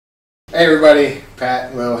Hey everybody, Pat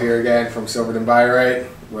and Lil here again from Silverton Byright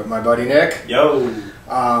with my buddy Nick. Yo!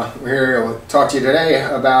 We're here to talk to you today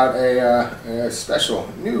about a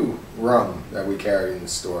special new rum that we carry in the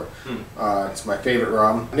store. It's my favorite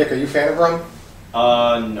rum. Nick, are you a fan of rum?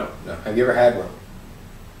 No. No. Have you ever had rum?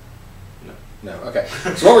 No. No, okay.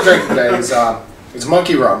 So what we're drinking today is it's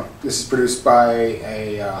Monkey Rum. This is produced by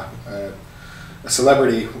a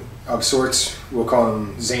celebrity of sorts. We'll call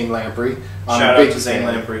him Zane Lamprey. Shout out to Zane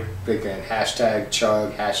Lamprey. Big fan. Hashtag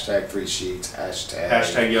chug, hashtag 3 sheets,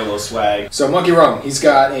 hashtag yellow swag. So Monkey Rum, he's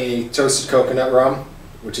got a toasted coconut rum,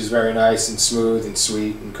 which is very nice and smooth and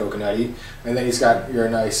sweet and coconutty. And then he's got your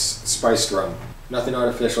nice spiced rum. Nothing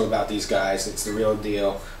artificial about these guys. It's the real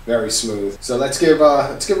deal. Very smooth. So let's give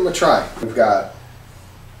them a try. We've got.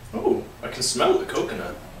 Oh, I can smell the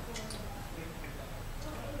coconut.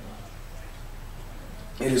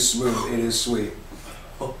 It is smooth. It is sweet.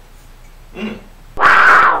 Oh.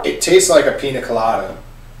 It tastes like a pina colada,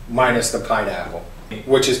 minus the pineapple,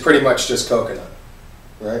 which is pretty much just coconut,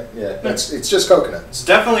 right? Yeah, it's just coconut. It's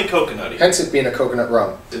definitely coconutty. Hence it being a coconut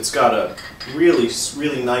rum. It's got a really,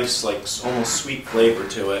 really nice, like almost sweet flavor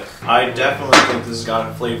to it. I definitely think this has got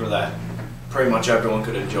a flavor that pretty much everyone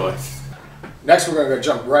could enjoy. Next, we're going to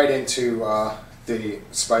jump right into the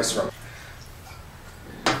spice rum.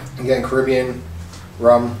 Again, Caribbean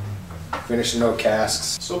rum, finished in oak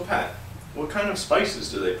casks. So Pat, what kind of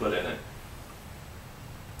spices do they put in it?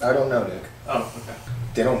 I don't know, Nick. Oh, okay.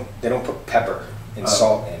 They don't put pepper and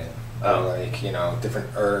salt in it. Or like, you know, different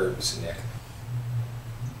herbs, Nick.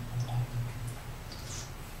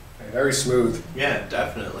 Very smooth. Yeah,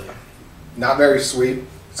 definitely. Not very sweet.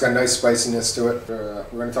 It's got a nice spiciness to it. We're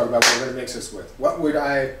going to talk about what we're going to mix this with. What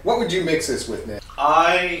would you mix this with, Nick?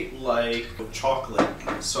 I like chocolate,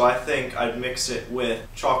 so I think I'd mix it with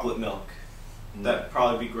chocolate milk. That'd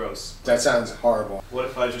probably be gross. That sounds horrible. What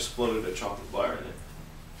if I just floated a chocolate bar in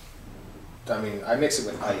it? I mean, I mix it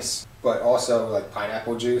with ice, but also like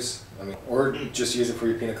pineapple juice. I mean, or just use it for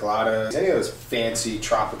your pina colada. Any of those fancy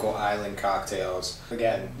tropical island cocktails.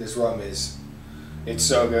 Again, this rum it's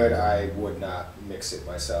so good. I would not mix it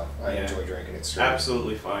myself. I enjoy drinking it straight.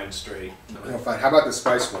 Absolutely fine straight. Fine. How about the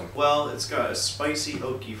spice one? Well, it's got a spicy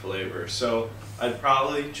oaky flavor, so I'd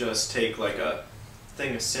probably just take like a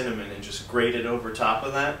thing of cinnamon and just grate it over top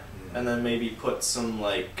of that, and then maybe put some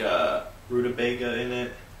like rutabaga in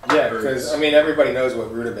it. Yeah, because I mean everybody knows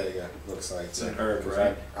what rutabaga looks like. It's an herb,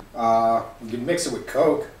 right? You can mix it with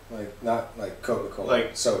Coke, like not like Coca-Cola,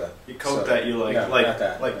 like soda. You Coke soda. that you like, no, like not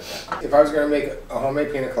that, like. Not that. If I was gonna make a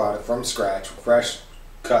homemade pina colada from scratch, fresh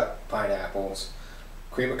cut pineapples,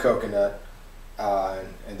 cream of coconut,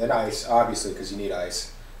 and then ice, obviously because you need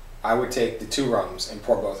ice, I would take the two rums and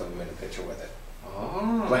pour both of them in a pitcher with it.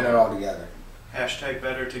 Oh. Blend it all together. Hashtag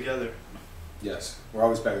better together. Yes, we're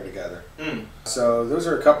always better together. Mm. So those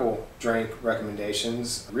are a couple drink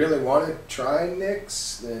recommendations. Really want to try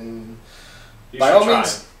Nick's? Then by all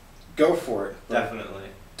means, go for it. Definitely.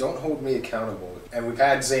 Don't hold me accountable. And we've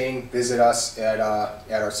had Zane visit us at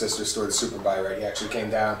our sister store, the Super Byright. He actually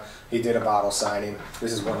came down. He did a bottle signing.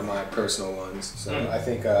 This is one of my personal ones. So I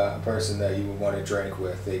think a person that you would want to drink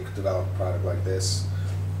with, they could develop a product like this.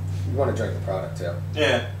 You want to drink the product too.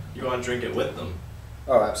 Yeah, you want to drink it with them.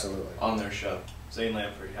 Oh, absolutely. On their show. Zane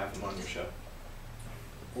Lamprey, have him on your show.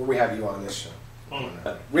 Or we have you on this show.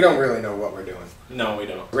 We don't really know what we're doing. No, we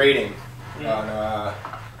don't. Rating.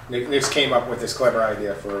 Nick came up with this clever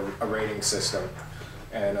idea for a rating system,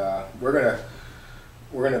 and we're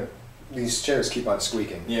gonna. These chairs keep on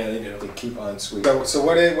squeaking. Yeah, they do. They keep on squeaking. So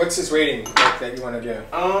what's this rating that you want to do?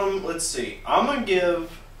 Let's see. I'm gonna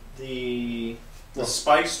give the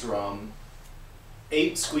spiced rum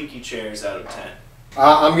 8 squeaky chairs out of 10.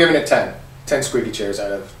 I'm giving it 10. 10 squeaky chairs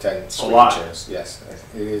out of 10 squeaky chairs. Yes,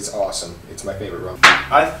 it is awesome. It's my favorite rum.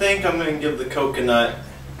 I think I'm gonna give the coconut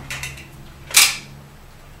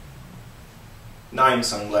 9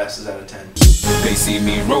 sunglasses out of 10. They see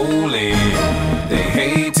me rolling, they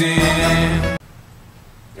hating.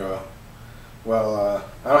 Well,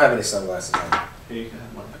 I don't have any sunglasses on. Here you go.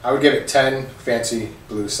 One. I would give it 10 fancy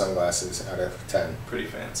blue sunglasses out of 10. Pretty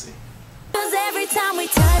fancy. 'Cause every time we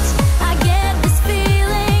touch, I get this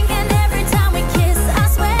feeling, and every time we kiss, I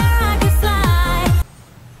swear I could fly.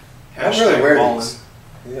 I don't really wear these.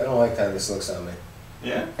 I don't like how this looks on me.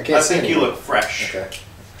 Yeah? I can't see think you anymore. look fresh. Okay.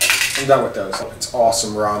 I'm done with those. It's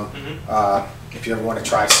awesome rum. If you ever want to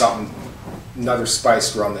try something, another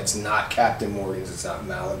spiced rum that's not Captain Morgan's, it's not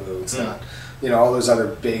Malibu, it's not, you know, all those other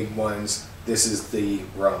big ones, this is the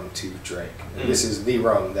rum to drink. This is the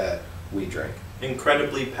rum that we drink.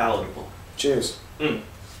 Incredibly palatable. Cheers.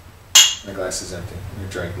 My glass is empty. You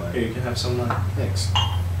drank mine. Here, you can have some. Thanks.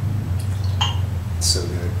 It's so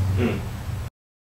good. Mm.